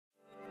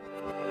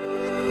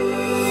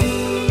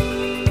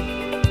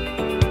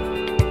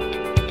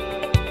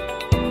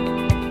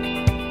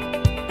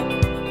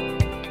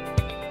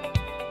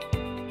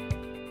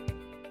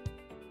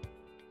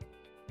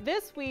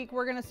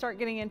going to start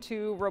getting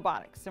into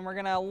robotics, and we're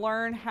going to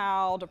learn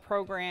how to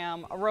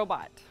program a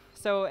robot.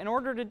 So in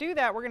order to do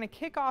that, we're going to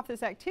kick off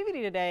this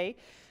activity today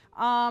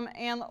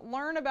and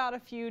learn about a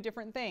few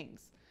different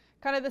things.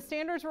 Kind of the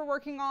standards we're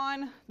working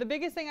on. The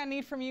biggest thing I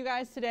need from you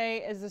guys today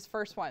is this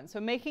first one.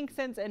 So making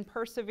sense and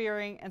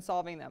persevering and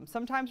solving them.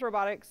 Sometimes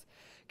robotics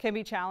can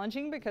be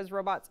challenging because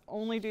robots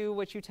only do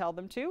what you tell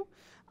them to.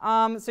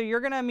 So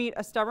you're going to meet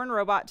a stubborn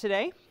robot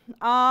today.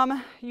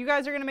 You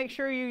guys are going to make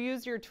sure you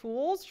use your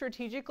tools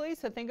strategically.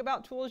 So think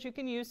about tools you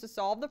can use to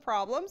solve the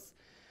problems.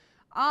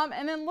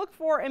 And then look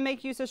for and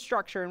make use of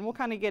structure. And we'll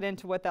kind of get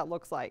into what that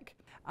looks like.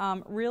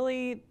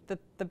 Really,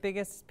 the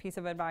biggest piece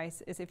of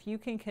advice is if you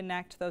can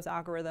connect those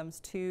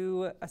algorithms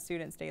to a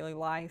student's daily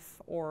life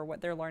or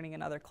what they're learning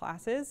in other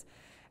classes,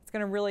 it's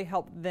going to really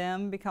help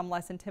them become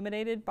less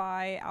intimidated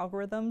by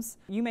algorithms.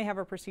 You may have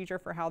a procedure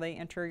for how they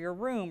enter your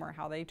room or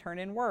how they turn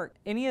in work.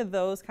 Any of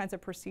those kinds of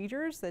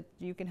procedures that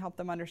you can help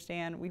them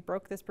understand, we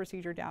broke this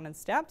procedure down in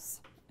steps,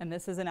 and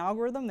this is an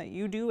algorithm that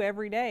you do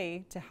every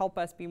day to help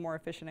us be more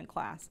efficient in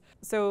class.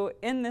 So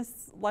in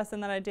this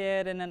lesson that I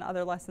did and in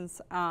other lessons,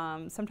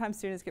 sometimes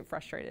students get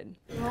frustrated.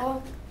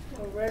 No,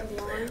 a red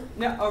line.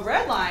 No, a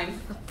red line?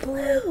 A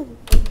blue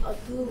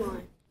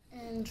line.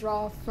 And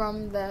draw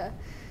from the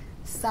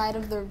side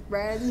of the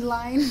red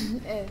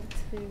line and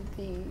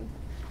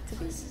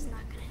This is not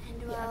going to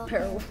end well.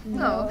 parallel.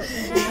 No.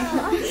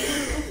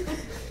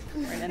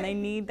 Right, and they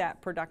need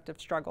that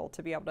productive struggle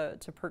to be able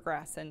to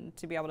progress and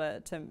to be able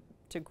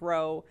to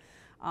grow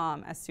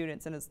as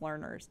students and as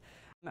learners.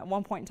 At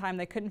one point in time,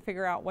 they couldn't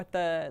figure out what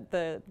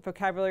the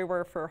vocabulary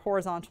were for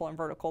horizontal and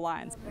vertical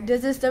lines.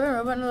 Does this stubborn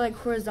robot know like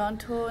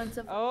horizontal and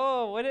stuff?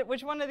 Oh,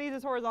 which one of these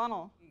is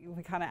horizontal?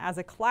 We kind of, as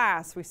a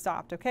class, we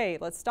stopped. Okay,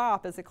 let's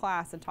stop as a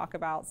class and talk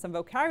about some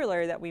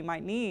vocabulary that we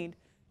might need.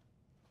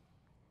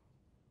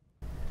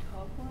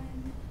 Top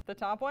one. The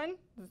top one?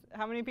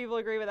 How many people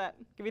agree with that?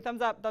 Give me thumbs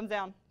up, thumbs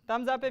down.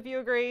 Thumbs up if you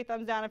agree,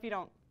 thumbs down if you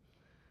don't.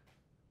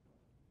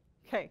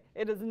 Okay,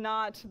 it is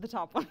not the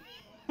top one.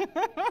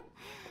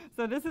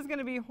 So this is going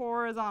to be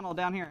horizontal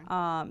down here.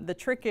 The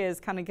trick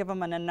is kind of give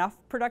them enough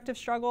productive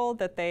struggle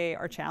that they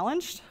are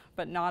challenged,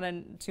 but not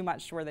too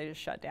much to where they just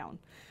shut down.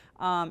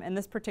 In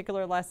this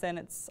particular lesson,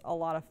 it's a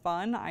lot of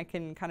fun. I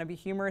can kind of be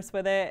humorous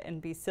with it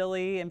and be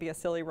silly and be a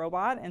silly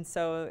robot, and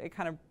so it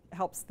kind of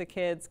helps the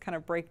kids kind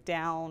of break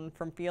down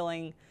from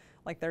feeling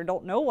like they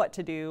don't know what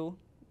to do,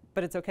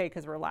 but it's okay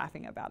because we're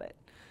laughing about it.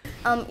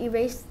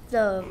 Erase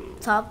the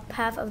top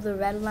half of the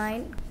red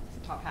line.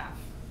 Top half.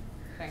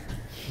 Okay.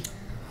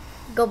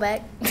 Go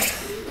back.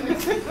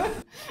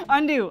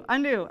 Undo.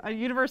 A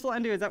universal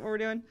undo. Is that what we're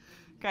doing?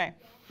 Okay.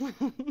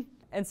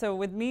 And so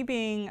with me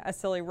being a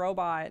silly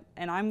robot,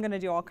 and I'm going to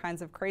do all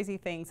kinds of crazy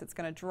things, it's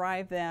going to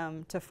drive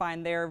them to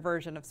find their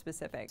version of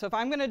specific. So if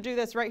I'm going to do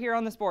this right here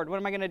on this board, what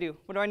am I going to do?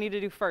 What do I need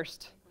to do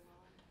first?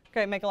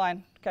 Okay, make a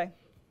line. Okay.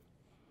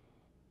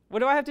 What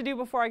do I have to do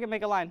before I can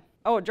make a line?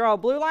 Oh, draw a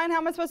blue line? How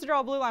am I supposed to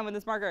draw a blue line with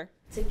this marker?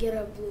 To get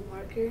a blue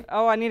marker.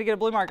 Oh, I need to get a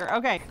blue marker.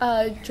 Okay.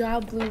 Draw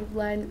a blue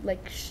line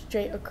like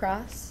straight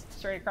across.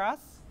 Straight across?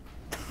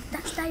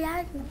 That's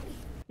diagonal.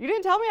 You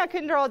didn't tell me I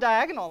couldn't draw a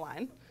diagonal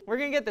line. We're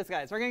going to get this,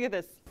 guys. We're going to get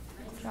this.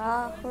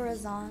 Draw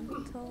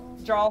horizontal.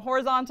 Draw a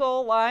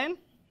horizontal line.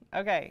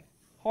 Okay,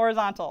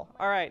 horizontal.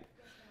 All right.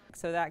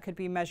 So that could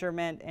be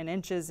measurement in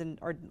inches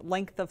or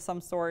length of some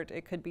sort.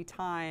 It could be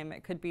time.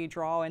 It could be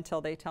draw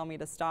until they tell me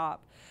to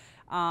stop.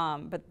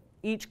 But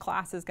each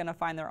class is going to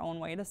find their own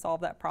way to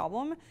solve that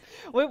problem.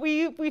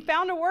 We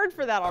found a word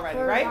for that already,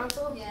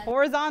 Horizontal? right? Yeah.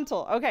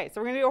 Horizontal. Okay,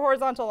 so we're going to do a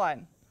horizontal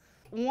line.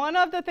 One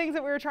of the things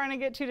that we were trying to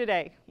get to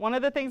today,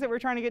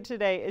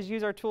 is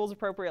use our tools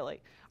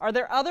appropriately. Are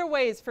there other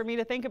ways for me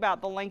to think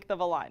about the length of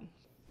a line?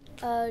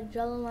 Draw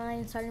a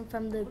line starting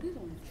from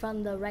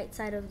the right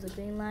side of the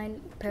green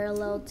line,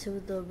 parallel to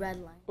the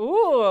red line.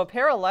 Ooh,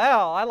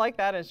 parallel. I like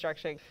that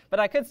instruction. But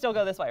I could still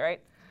go this way,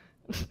 right?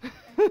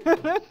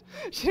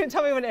 She didn't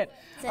tell me when to end.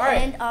 To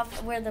end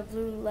off where the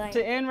blue line.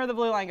 To end where the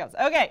blue line goes.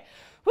 Okay.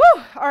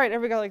 Woo! All right,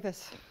 everybody go like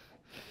this.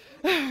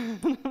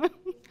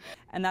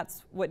 And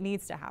that's what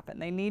needs to happen.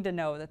 They need to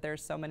know that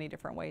there's so many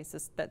different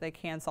ways that they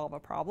can solve a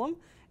problem.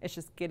 It's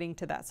just getting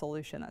to that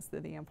solution that's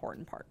the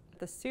important part.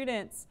 The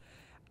students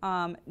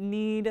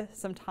need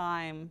some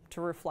time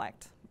to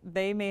reflect.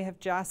 They may have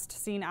just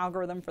seen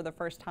algorithm for the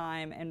first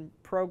time and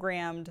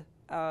programmed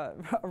a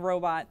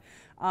robot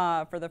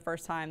for the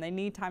first time. They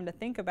need time to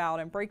think about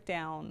and break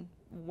down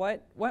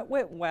what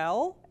went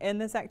well in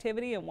this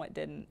activity and what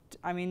didn't.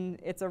 I mean,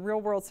 it's a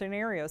real world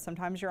scenario.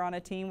 Sometimes you're on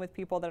a team with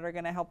people that are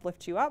going to help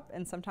lift you up,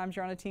 and sometimes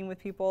you're on a team with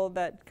people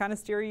that kind of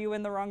steer you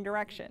in the wrong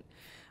direction.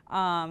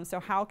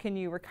 So how can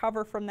you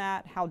recover from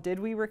that? How did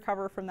we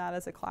recover from that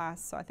as a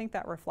class? So I think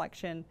that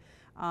reflection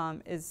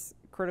is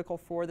critical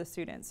for the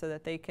students so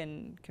that they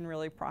can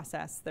really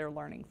process their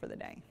learning for the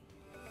day.